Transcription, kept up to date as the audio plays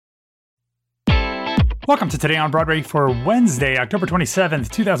Welcome to Today on Broadway for Wednesday, October 27th,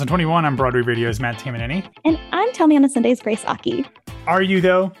 2021. I'm Broadway Radio's Matt Tamanini. And I'm Tell Me on a Sunday's Grace Aki. Are you,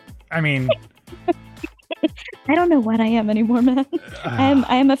 though? I mean... I don't know what I am anymore, man.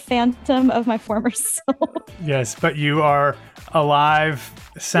 I am a phantom of my former soul. Yes, but you are alive,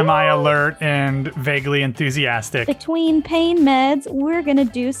 semi-alert, and vaguely enthusiastic. Between pain meds, we're going to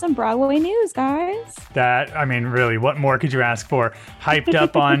do some Broadway news, guys. Really, what more could you ask for? Hyped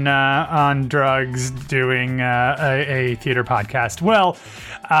up on drugs, doing a theater podcast. Well,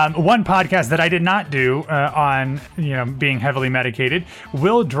 one podcast that I did not do on being heavily medicated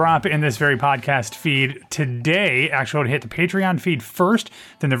will drop in this very podcast feed today. Actually, it'll hit the Patreon feed first,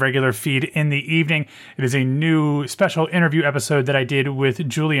 then the regular feed in the evening. It is a new special interview episode that I did with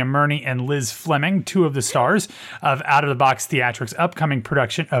Julia Murney and Liz Fleming, two of the stars of Out of the Box Theatrics' upcoming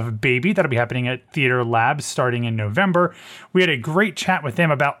production of Baby. That'll be happening at Theater Labs starting in November. We had a great chat with them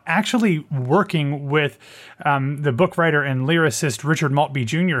about actually working with the book writer and lyricist Richard Maltby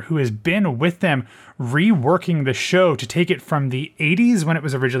Jr., who has been with them reworking the show to take it from the 80s when it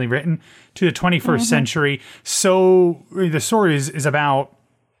was originally written to the 21st century. So the story is about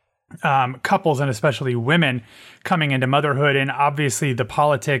couples, and especially women, coming into motherhood, and obviously the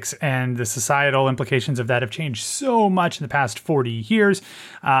politics and the societal implications of that have changed so much in the past 40 years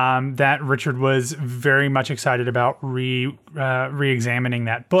that Richard was very much excited about re-examining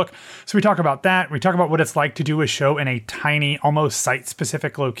that book. So we talk about that. We talk about what it's like to do a show in a tiny, almost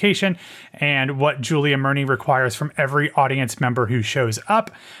site-specific location, and what Julia Murney requires from every audience member who shows up.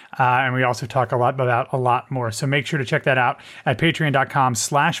 And we also talk about a lot more. So make sure to check that out at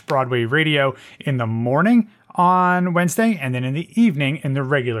patreon.com/Broadway Radio in the morning on Wednesday, and then in the evening in the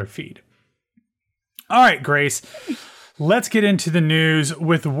regular feed. All right, Grace, let's get into the news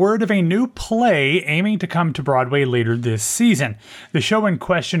with word of a new play aiming to come to Broadway later this season. The show in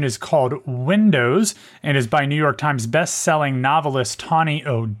question is called Windows and is by New York Times best-selling novelist Tawny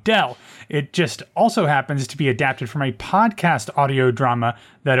O'Dell. It just also happens to be adapted from a podcast audio drama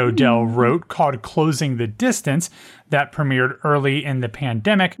that O'Dell wrote called Closing the Distance that premiered early in the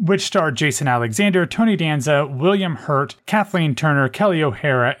pandemic, which starred Jason Alexander, Tony Danza, William Hurt, Kathleen Turner, Kelly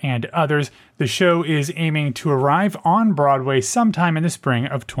O'Hara, and others. The show is aiming to arrive on Broadway sometime in the spring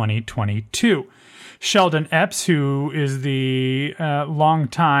of 2022. Sheldon Epps, who is the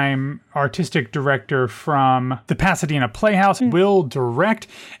longtime artistic director from the Pasadena Playhouse, will direct,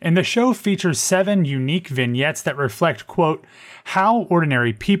 and the show features 7 unique vignettes that reflect, quote, how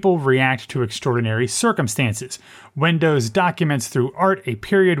ordinary people react to extraordinary circumstances. Windows documents through art a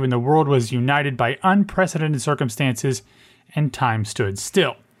period when the world was united by unprecedented circumstances and time stood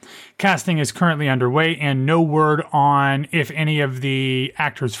still. Casting is currently underway, and no word on if any of the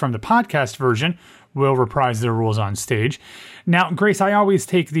actors from the podcast version will reprise their roles on stage. Now, Grace, I always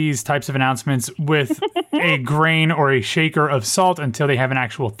take these types of announcements with a grain or a shaker of salt until they have an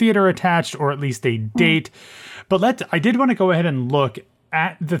actual theater attached, or at least a date. But I did want to go ahead and look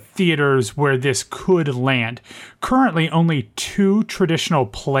at the theaters where this could land. Currently, only 2 traditional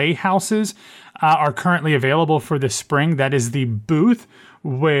playhouses are currently available for the spring. That is the Booth,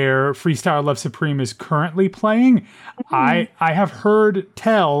 where Freestyle Love Supreme is currently playing. I have heard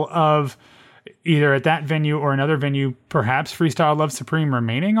tell of either at that venue or another venue, perhaps Freestyle Love Supreme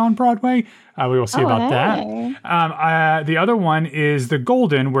remaining on Broadway. We will see about that. The other one is the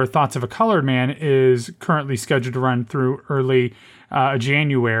Golden, where Thoughts of a Colored Man is currently scheduled to run through early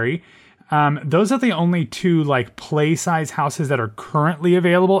January. Those are the only 2 play-size houses that are currently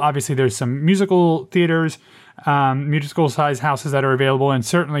available. Obviously, there's some musical theaters, musical-size houses that are available, and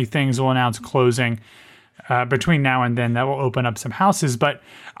certainly things will announce closing between now and then that will open up some houses. But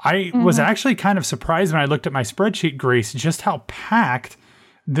I was actually kind of surprised when I looked at my spreadsheet, Grace, just how packed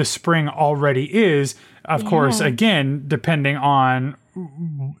the spring already is. Of course, again, depending on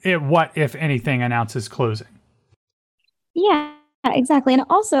what, if anything, announces closing. Yeah, exactly. And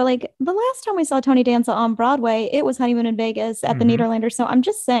also, the last time we saw Tony Danza on Broadway, it was Honeymoon in Vegas at the Nederlander. So I'm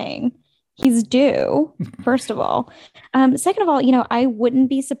just saying, he's due, first of all. Second of all, I wouldn't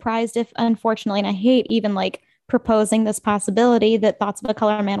be surprised if, unfortunately, and I hate even proposing this possibility, that Thoughts of a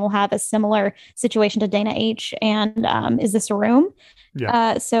Color Man will have a similar situation to Dana H. and Is This a Room?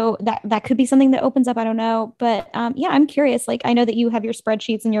 Yeah. So that could be something that opens up. I don't know. But I'm curious. I know that you have your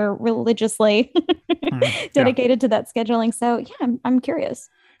spreadsheets and you're religiously dedicated to that scheduling. So I'm curious.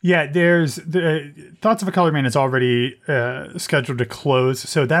 Yeah, there's the Thoughts of a Colored Man is already scheduled to close.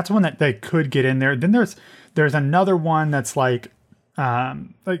 So that's one that they could get in there. Then there's another one that's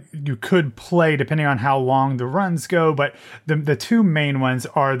like you could play depending on how long the runs go, but the two main ones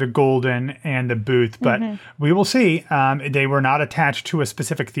are the Golden and the Booth. But we will see. They were not attached to a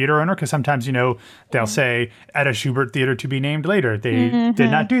specific theater owner, because sometimes, they'll say at a Schubert theater to be named later. They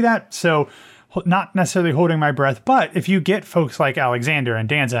did not do that. So not necessarily holding my breath, but if you get folks like Alexander and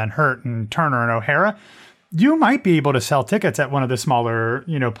Danza and Hurt and Turner and O'Hara, you might be able to sell tickets at one of the smaller,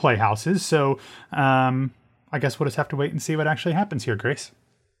 playhouses. So, I guess we'll just have to wait and see what actually happens here, Grace.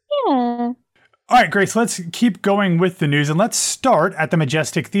 Yeah. All right, Grace, let's keep going with the news, and let's start at the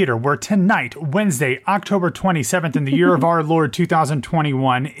Majestic Theater, where tonight, Wednesday, October 27th, in the year of our Lord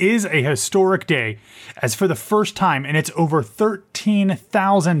 2021, is a historic day, as for the first time in its over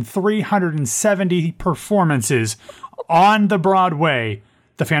 13,370 performances on the Broadway,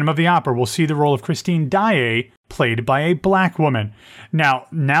 the Phantom of the Opera will see the role of Christine Daae, played by a black woman. Now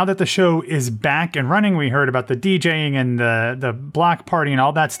that the show is back and running, we heard about the DJing and the block party and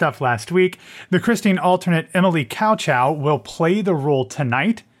all that stuff last week. The Christine alternate Emily Cowchow will play the role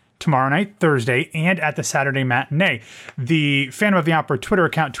tonight, tomorrow night, Thursday, and at the Saturday matinee. The Phantom of the Opera Twitter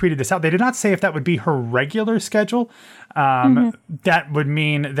account tweeted this out. They did not say if that would be her regular schedule. That would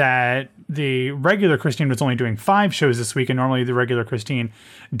mean that the regular Christine was only doing 5 shows this week, and normally the regular Christine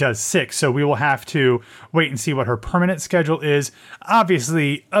does 6. So we will have to wait and see what her permanent schedule is.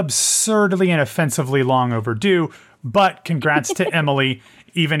 Obviously, absurdly and offensively long overdue, but congrats to Emily,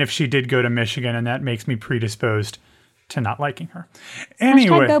 even if she did go to Michigan, and that makes me predisposed to not liking her.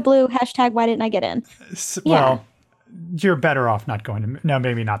 Anyway. Hashtag go blue, hashtag why didn't I get in? Well, you're better off not going to... No,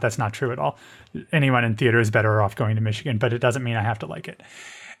 maybe not. That's not true at all. Anyone in theater is better off going to Michigan, but it doesn't mean I have to like it.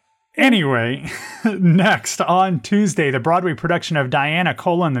 Anyway, next, on Tuesday, the Broadway production of Diana,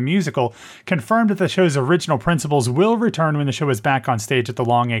 the musical, confirmed that the show's original principals will return when the show is back on stage at the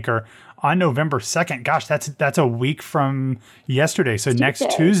Longacre on November 2nd. Gosh, that's a week from yesterday, so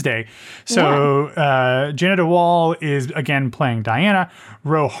next Tuesday. So Jenna DeWall is again playing Diana.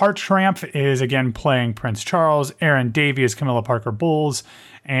 Ro Hartramp is again playing Prince Charles. Erin Davie is Camilla Parker Bowles.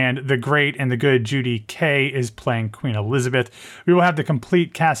 And the great and the good Judy Kay is playing Queen Elizabeth. We will have the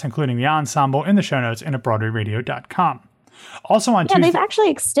complete cast, including the ensemble, in the show notes and at BroadwayRadio.com. Also on Tuesday, they've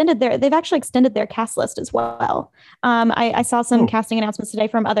actually extended their cast list as well. I saw some casting announcements today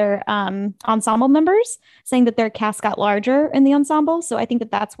from other ensemble members saying that their cast got larger in the ensemble. So I think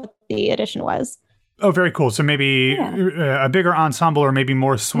that's what the addition was. Oh, very cool. So maybe a bigger ensemble, or maybe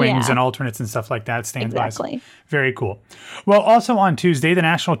more swings and alternates and stuff like that. Stands by. Very cool. Well, also on Tuesday, the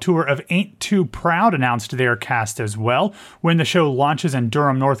national tour of Ain't Too Proud announced their cast as well. When the show launches in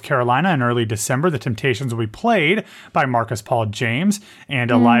Durham, North Carolina in early December, the Temptations will be played by Marcus Paul James and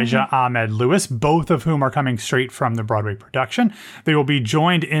Elijah Ahmed Lewis, both of whom are coming straight from the Broadway production. They will be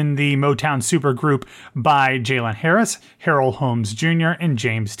joined in the Motown supergroup by Jalen Harris, Harold Holmes Jr., and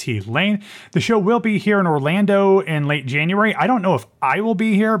James T. Lane. The show will be here in Orlando in late January. I don't know if I will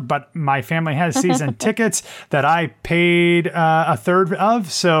be here, but my family has season tickets that I paid a third of.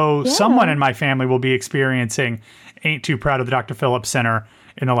 So someone in my family will be experiencing Ain't Too Proud of the Dr. Phillips Center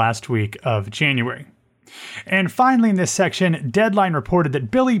in the last week of January. And finally, in this section, Deadline reported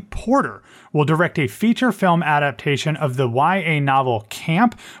that Billy Porter will direct a feature film adaptation of the YA novel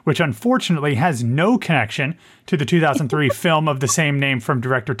Camp, which unfortunately has no connection to the 2003 film of the same name from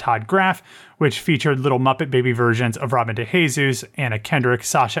director Todd Graff, which featured Little Muppet Baby versions of Robin DeJesus, Anna Kendrick,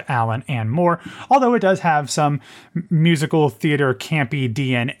 Sasha Allen, and more, although it does have some musical theater campy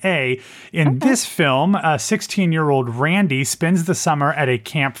DNA. In this film, a 16-year-old Randy spends the summer at a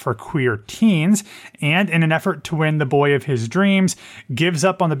camp for queer teens, and in an effort to win the boy of his dreams, gives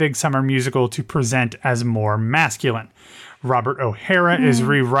up on the big summer musical to present as more masculine. Robert O'Hara is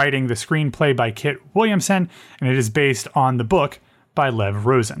rewriting the screenplay by Kit Williamson, and it is based on the book by Lev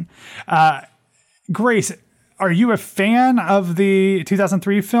Rosen. Grace, are you a fan of the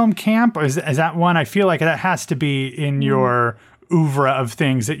 2003 film Camp? Is that one? I feel like that has to be in your oeuvre of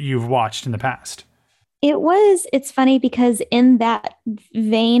things that you've watched in the past. It's funny because in that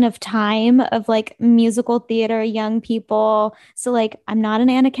vein of time of like musical theater, young people. So like, I'm not an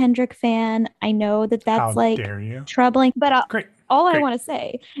Anna Kendrick fan. I know that's How like dare you? troubling, but Great. I want to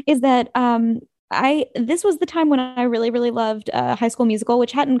say is that this was the time when I really, really loved High School Musical,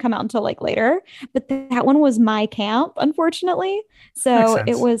 which hadn't come out until like later, but that one was my camp, unfortunately. So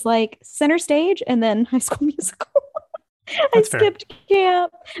it was like center stage and then High School Musical. I skipped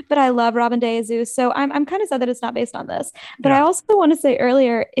camp, but I love Robin DeJesus. So I'm kind of sad that it's not based on this. But I also want to say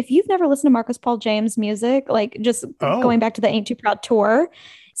earlier, if you've never listened to Marcus Paul James music, like just going back to the Ain't Too Proud tour,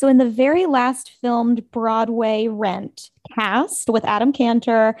 So in the very last filmed Broadway Rent cast with Adam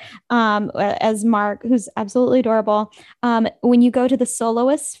Cantor as Mark, who's absolutely adorable. When you go to the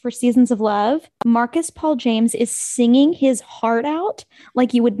soloists for Seasons of Love, Marcus Paul James is singing his heart out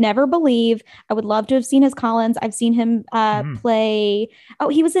like you would never believe. I would love to have seen his Collins. I've seen him play. Oh,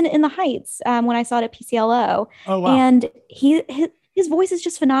 he was in The Heights when I saw it at PCLO. Oh, wow. And his voice is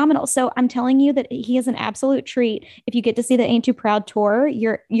just phenomenal. So I'm telling you that he is an absolute treat. If you get to see the Ain't Too Proud tour,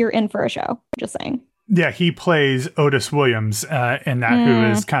 you're in for a show. Just saying. Yeah, he plays Otis Williams in that, who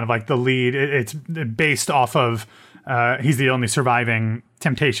is kind of like the lead. It's based off of, he's the only surviving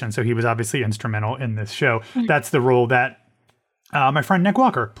Temptation, so he was obviously instrumental in this show. That's the role that my friend Nick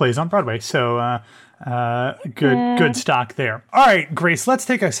Walker plays on Broadway, so good stock there. All right, Grace, let's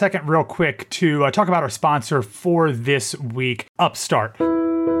take a second real quick to talk about our sponsor for this week, Upstart.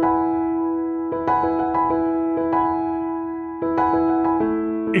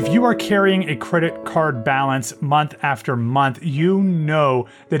 If you are carrying a credit card balance month after month, you know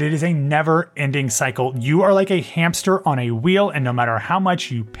that it is a never-ending cycle. You are like a hamster on a wheel, and no matter how much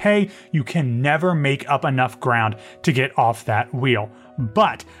you pay, you can never make up enough ground to get off that wheel.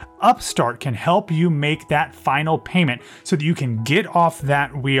 But Upstart can help you make that final payment so that you can get off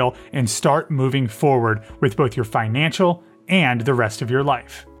that wheel and start moving forward with both your financial and the rest of your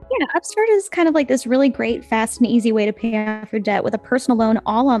life. Yeah, Upstart is kind of like this really great, fast and easy way to pay off your debt with a personal loan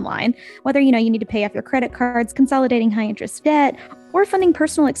all online. Whether, you need to pay off your credit cards, consolidating high interest debt, or funding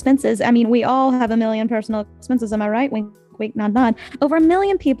personal expenses. I mean, we all have a million personal expenses. Am I right? Wink, wink, nod, nod. Over 1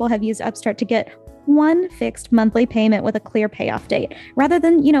 million people have used Upstart to get one fixed monthly payment with a clear payoff date. Rather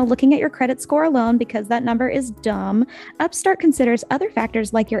than, looking at your credit score alone because that number is dumb, Upstart considers other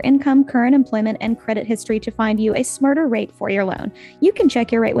factors like your income, current employment, and credit history to find you a smarter rate for your loan. You can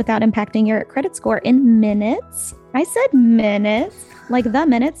check your rate without impacting your credit score in minutes. I said minutes, like The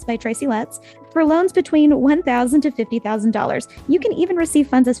Minutes by Tracy Letts. For loans between $1,000 to $50,000, you can even receive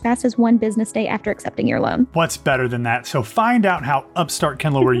funds as fast as 1 business day after accepting your loan. What's better than that? So find out how Upstart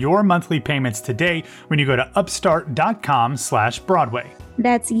can lower your monthly payments today when you go to upstart.com/Broadway.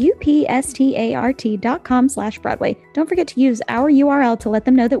 That's upstart.com/Broadway. Don't forget to use our URL to let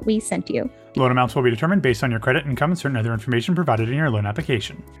them know that we sent you. Loan amounts will be determined based on your credit, income, and certain other information provided in your loan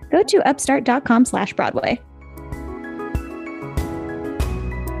application. Go to upstart.com/Broadway.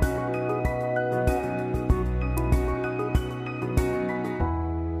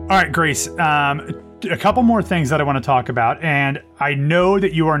 All right, Grace, a couple more things that I want to talk about. And I know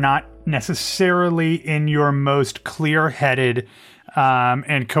that you are not necessarily in your most clear-headed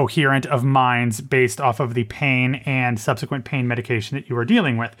and coherent of minds based off of the pain and subsequent pain medication that you are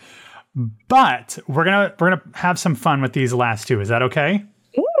dealing with. But we're gonna have some fun with these last two. Is that okay?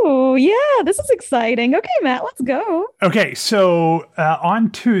 Ooh, yeah, this is exciting. Okay, Matt, let's go. Okay, so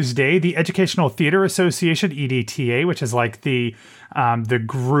on Tuesday, the Educational Theater Association, EDTA, which is like the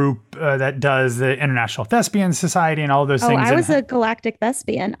group that does the International Thespian Society and all those things. I was a galactic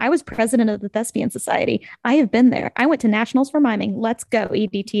thespian. I was president of the Thespian Society. I have been there. I went to nationals for miming. Let's go,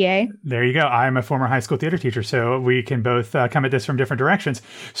 EDTA. There you go. I'm a former high school theater teacher, so we can both come at this from different directions.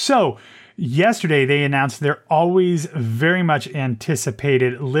 So yesterday, they announced their always very much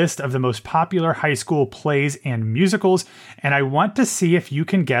anticipated list of the most popular high school plays and musicals. And I want to see if you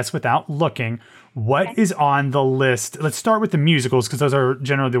can guess without looking what is on the list. Let's start with the musicals because those are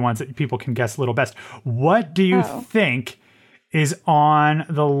generally the ones that people can guess a little best. What do you think is on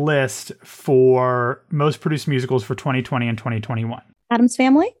the list for most produced musicals for 2020 and 2021? Addams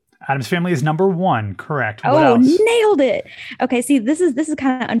Family? Addams Family is number 1, correct. What else? Nailed it. Okay, see, this is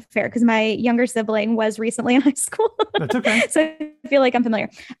kind of unfair because my younger sibling was recently in high school. That's okay. So I feel like I'm familiar.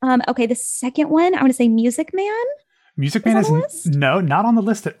 Okay, the second one, I want to say Music Man. Music Man is not on the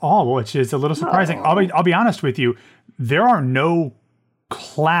list at all, which is a little surprising. I'll be honest with you. There are no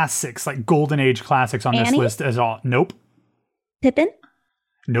classics, like golden age classics on this list at all. Nope. Pippin?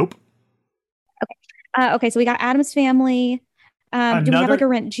 Nope. Okay, so we got Addams Family. Do we have like a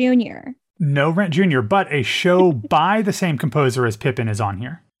Rent Jr.? No Rent Jr., but a show by the same composer as Pippin is on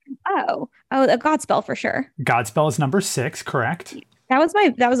here. Oh, a Godspell for sure. Godspell is number 6, correct? That was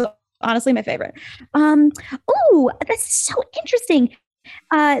honestly my favorite. That's so interesting.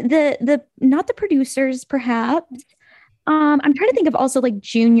 The not the producers, perhaps. I'm trying to think of also like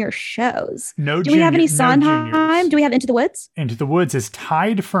junior shows. Do we have any Sondheim? Do we have Into the Woods? Into the Woods is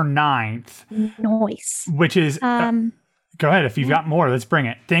tied for 9th. Nice. Which is go ahead if you've got more. Let's bring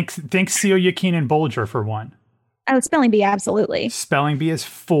it. Think Celia Keenan Bolger for 1. Oh, spelling bee, absolutely. Spelling bee is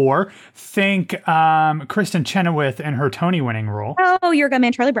 4. Think Kristen Chenoweth in her Tony-winning role. Oh, Your Gun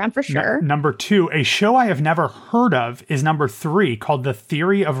Man, Charlie Brown, for sure. Number 2, a show I have never heard of is number 3, called The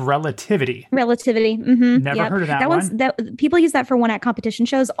Theory of Relativity. Relativity. Mm-hmm. Never heard of that one. That people use that for one-act competition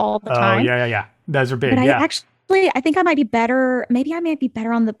shows all the time. Oh, yeah. Those are big, But I think I might be better. Maybe I might be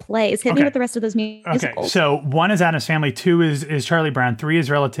better on the plays. Hit me with the rest of those musicals. Okay, so 1 is Addams Family, 2 is Charlie Brown, 3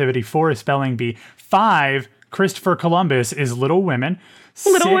 is Relativity, 4 is Spelling Bee, 5, Christopher Columbus is Little Women.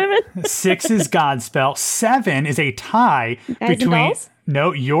 Little Women. 6 is Godspell. 7 is a tie between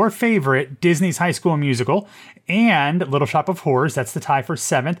your favorite Disney's High School Musical and Little Shop of Horrors. That's the tie for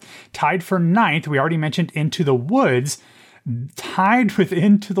 7th. Tied for 9th, we already mentioned Into the Woods. Tied with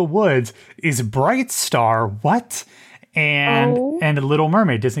Into the Woods is Bright Star. What? And Little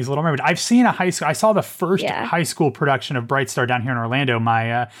Mermaid, Disney's Little Mermaid. I've seen I saw the first high school production of Bright Star down here in Orlando.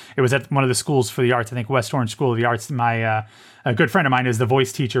 It was at one of the schools for the arts, I think West Orange School of the Arts. My a good friend of mine is the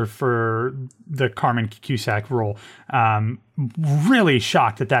voice teacher for the Carmen Cusack role. Really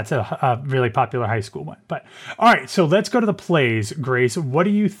shocked that that's a really popular high school one. But all right, so let's go to the plays. Grace, what do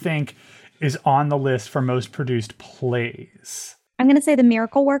you think is on the list for most produced plays? I'm going to say The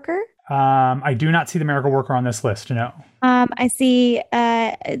Miracle Worker. I do not see The Miracle Worker on this list, no. I see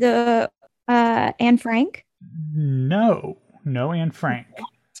the Anne Frank. No Anne Frank.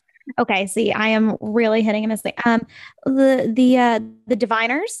 Okay, see, I am really hitting a mistake. The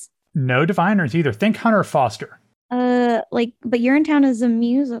Diviners. No Diviners either. Think Hunter Foster. But Urinetown is a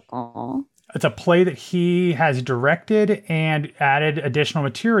musical. It's a play that he has directed and added additional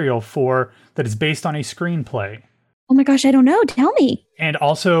material for that is based on a screenplay. Oh my gosh, I don't know. Tell me. And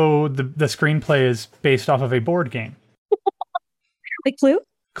also the screenplay is based off of a board game. Like Clue?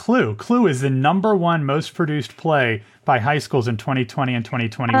 Clue is the number 1 most produced play by high schools in 2020 and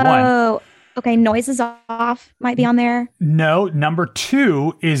 2021. Oh, okay. Noises Off might be on there. No, number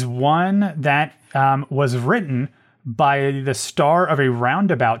 2 is one that was written by the star of a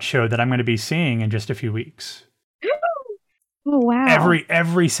roundabout show that I'm going to be seeing in just a few weeks. Oh, wow.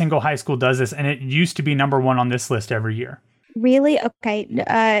 Every single high school does this, and it used to be number 1 on this list every year. Really? Okay.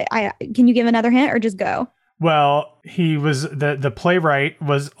 Can you give another hint or just go? Well, he was the playwright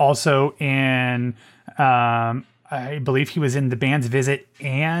was also in I believe he was in The Band's Visit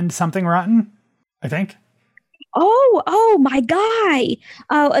and Something Rotten, I think. Oh my guy.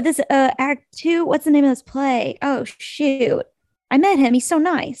 This Act 2, what's the name of this play? Oh shoot. I met him. He's so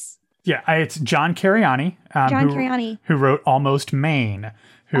nice. Yeah, it's John Cariani. Who wrote Almost Maine.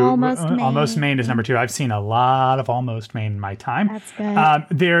 Almost Maine is number 2. I've seen a lot of Almost Maine in my time. That's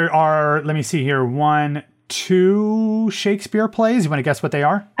good. There are, let me see here, 1, 2 Shakespeare plays. You want to guess what they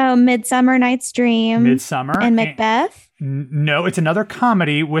are? Oh, Midsummer Night's Dream. And Macbeth. No, it's another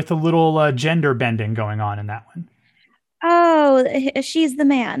comedy with a little gender bending going on in that one. Oh, She's the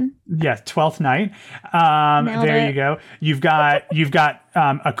Man. Yes, Twelfth Night. There you go. You've got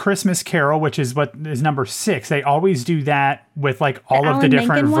A Christmas Carol, which is what is number 6. They always do that with like all of the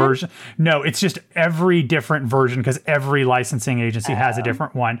different versions. No, it's just every different version because every licensing agency has a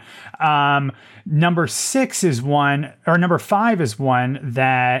different one. Number 6 is one, or number 5 is one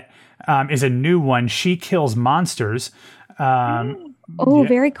that is a new one. She Kills Monsters.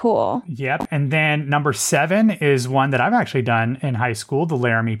 Very cool. Yep. And then number 7 is one that I've actually done in high school, the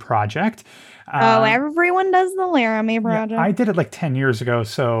Laramie Project. Everyone does the Laramie Project. Yeah, I did it like 10 years ago,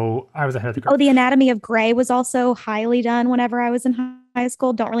 so I was ahead of the curve. The Anatomy of Grey was also highly done whenever I was in high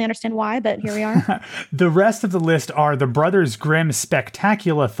school. Don't really understand why, but here we are. The rest of the list are the Brothers Grimm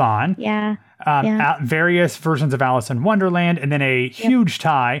Spectaculathon. Yeah. Various versions of Alice in Wonderland, and then a huge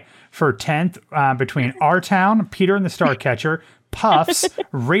tie for 10th between Our Town, Peter and the Starcatcher, Puffs,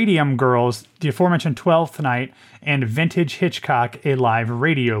 Radium Girls, the aforementioned 12th Night, and Vintage Hitchcock, a live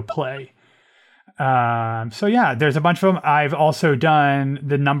radio play. So yeah, there's a bunch of them. I've also done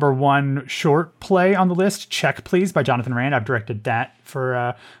the number 1 short play on the list, Check Please by Jonathan Rand. I've directed that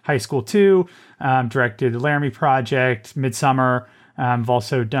for high school too. Directed the Laramie Project, Midsummer. I've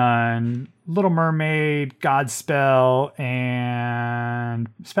also done Little Mermaid, Godspell, and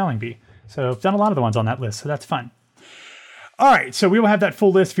Spelling Bee. So I've done a lot of the ones on that list, so that's fun. All right, so we will have that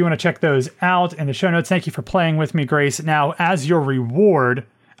full list if you want to check those out in the show notes. Thank you for playing with me, Grace. Now, as your reward,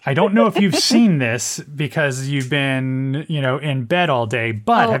 I don't know if you've seen this because you've been, in bed all day,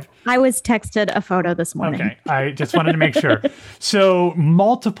 but I was texted a photo this morning. Okay, I just wanted to make sure. So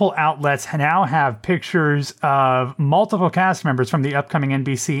multiple outlets now have pictures of multiple cast members from the upcoming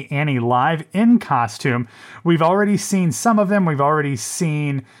NBC Annie Live in costume. We've already seen some of them. We've already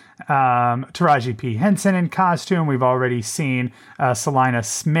seen Taraji P. Henson in costume. We've already seen Selina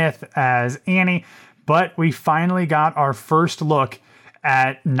Smith as Annie. But we finally got our first look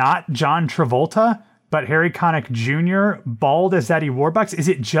at not John Travolta, but Harry Connick Jr. bald as Daddy Warbucks. Is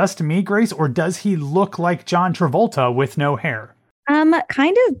it just me, Grace, or does he look like John Travolta with no hair?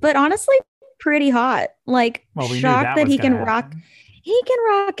 Kind of, but honestly, pretty hot. Like, shocked that he can rock. He can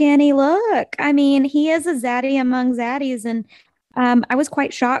rock any look. I mean, he is a zaddy among zaddies, and I was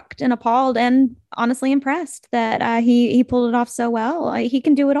quite shocked and appalled, and honestly impressed that he pulled it off so well. He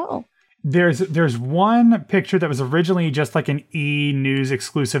can do it all. There's one picture that was originally just like an E! News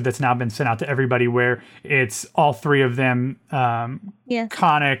exclusive that's now been sent out to everybody, where it's all three of them,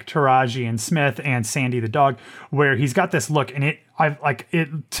 Connick, Taraji, and Smith, and Sandy the dog, where he's got this look, and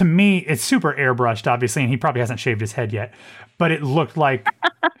to me, it's super airbrushed, obviously, and he probably hasn't shaved his head yet, but it looked like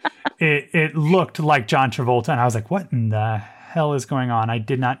it looked like John Travolta, and I was like, what in the hell is going on? I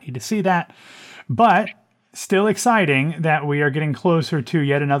did not need to see that, but still exciting that we are getting closer to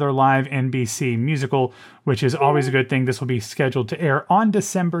yet another live NBC musical, which is always a good thing. This will be scheduled to air on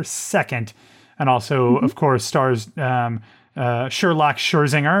December 2nd. And also, of course, stars Sherlock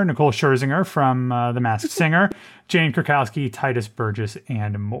Scherzinger, Nicole Scherzinger from The Masked Singer, Jane Krakowski, Titus Burgess,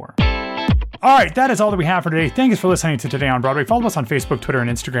 and more. All right, that is all that we have for today. Thank you for listening to Today on Broadway. Follow us on Facebook, Twitter, and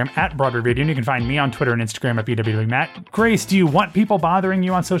Instagram at Broadway Radio. And you can find me on Twitter and Instagram at BWMatt. Grace, do you want people bothering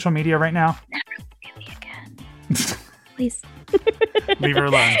you on social media right now? Please. Leave her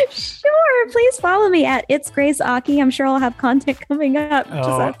alone. Sure. Please follow me at It's Grace Aki. I'm sure I'll have content coming up.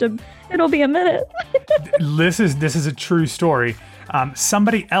 It'll be a minute. This is a true story.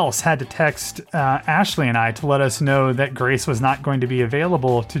 Somebody else had to text Ashley and I to let us know that Grace was not going to be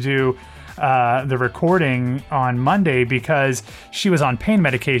available to do the recording on Monday because she was on pain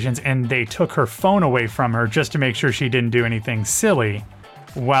medications and they took her phone away from her just to make sure she didn't do anything silly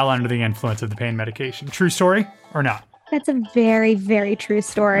while under the influence of the pain medication. True story or not? That's a very, very true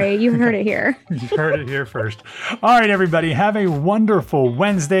story. You heard it here. You heard it here first. All right, everybody. Have a wonderful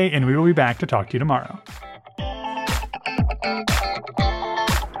Wednesday, and we will be back to talk to you tomorrow.